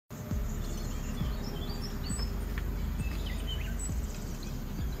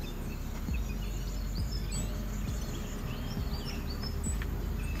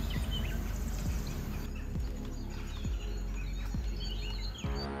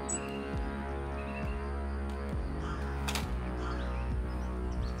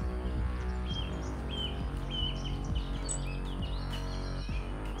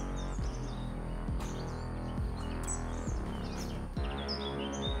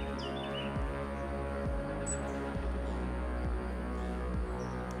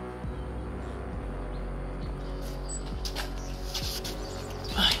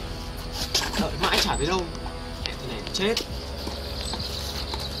với đâu. Mẹ thế này chết.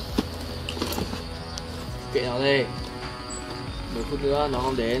 Kệ nó đi, 10 phút nữa nó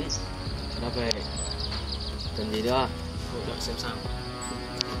không đến, nó về. Cần gì nữa? Tôi đợi xem sao.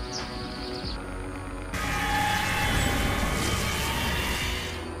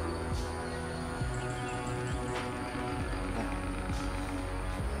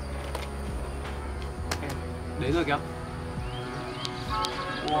 Đến rồi kìa.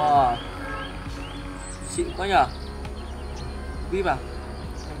 Wow, xịn quá nhờ. VIP à?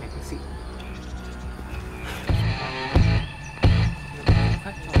 Cái này cái xịn.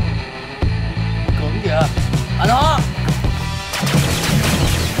 Khách cho cấm kìa. À đó.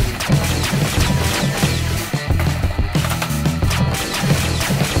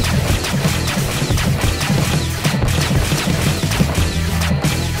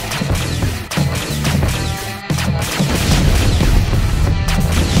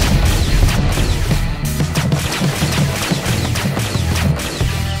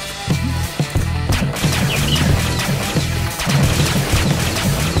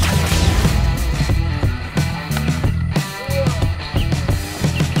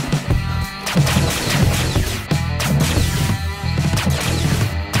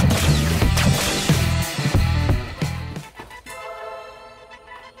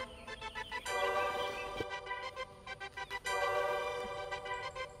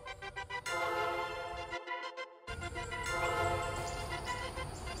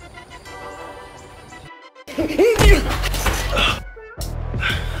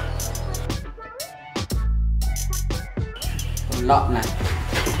 Con lợn này.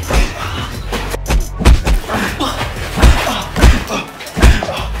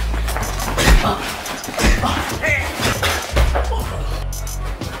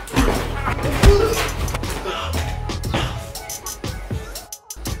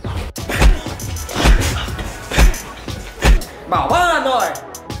 Bảo 3 lần rồi,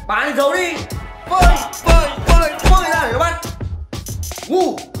 bà đi giấu đi. Phơi ra để nó bắt.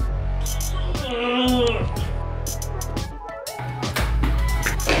 Ngu.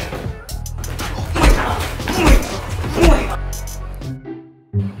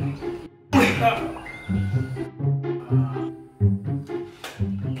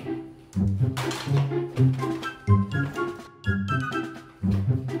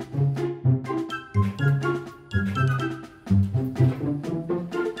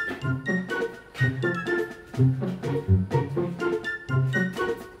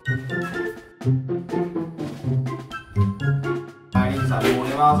 Mày xả bồ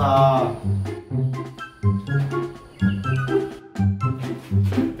đến bao giờ?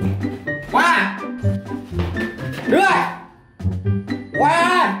 Qua. Đưa.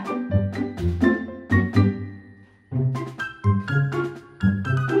 Qua.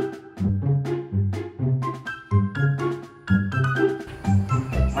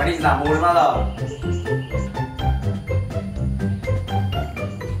 Mày định giả bồ đến bao giờ?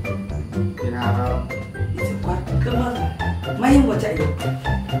 Tiền hàng đâu? Đi chịu quát, cướp mất. May không còn chạy được.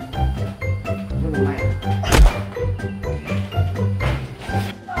 Nhưng mà mày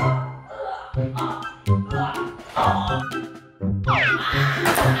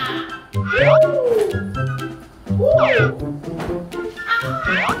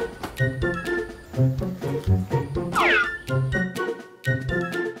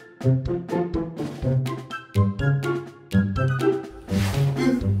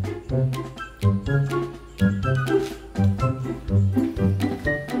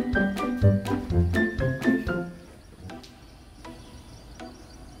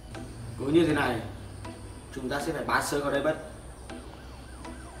Cứ như thế này, chúng ta sẽ phải bát sới vào đây mất.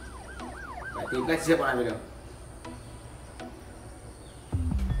 Phải tìm cách giết bọn này mới được.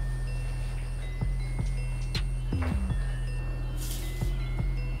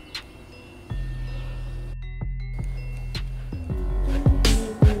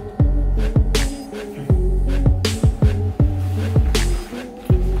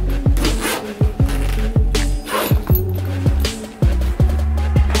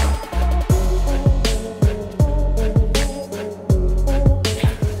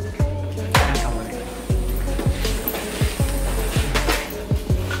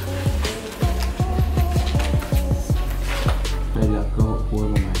 Đây là cơ hội cuối của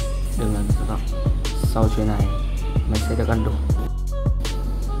mày. Đừng làm thất vọng. Sau chuyện này mày sẽ được ăn đủ.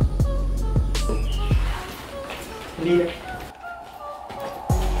 Đi đấy.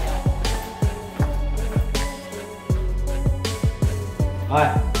 Thôi,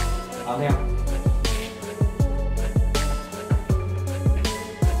 làm theo.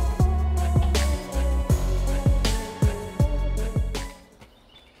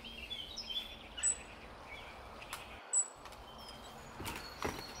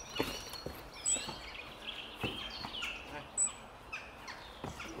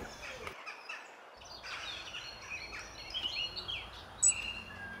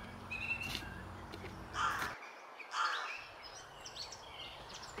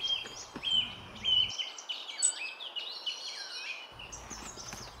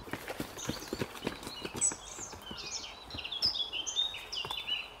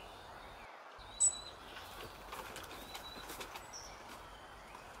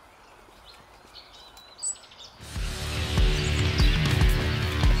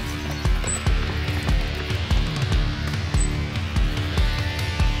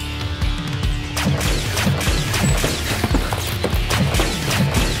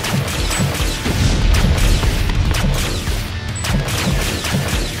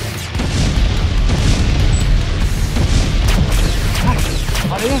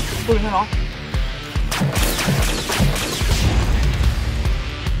 tôi theo nó.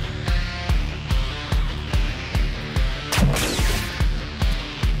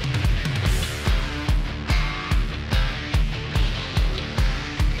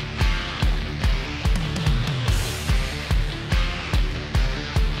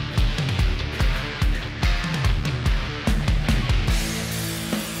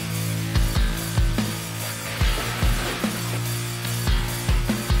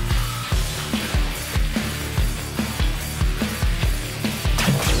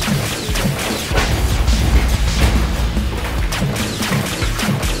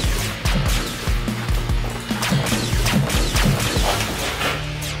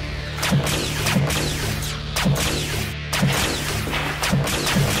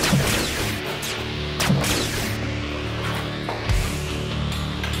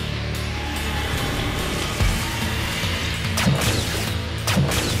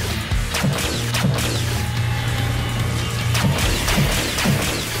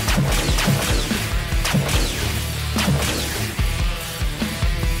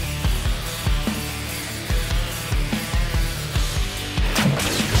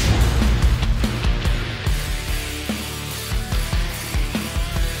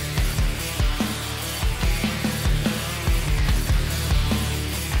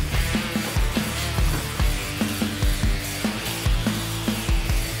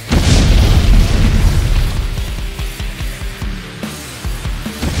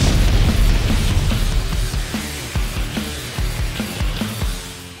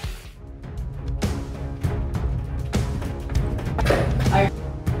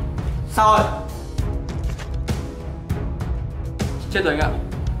 Sao rồi? Chết rồi anh ạ.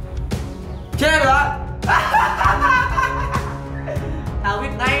 Chết rồi. Tao biết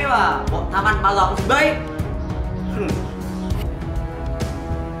ngay mà, bọn tham ăn bao giờ cũng đây.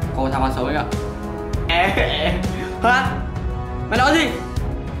 Có tham ăn xấu anh ạ. Hả? Mày nói gì?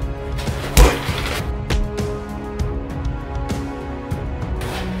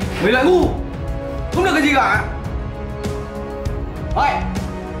 Mày lại ngu, không được cái gì cả. Ôi,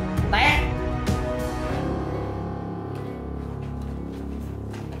 té.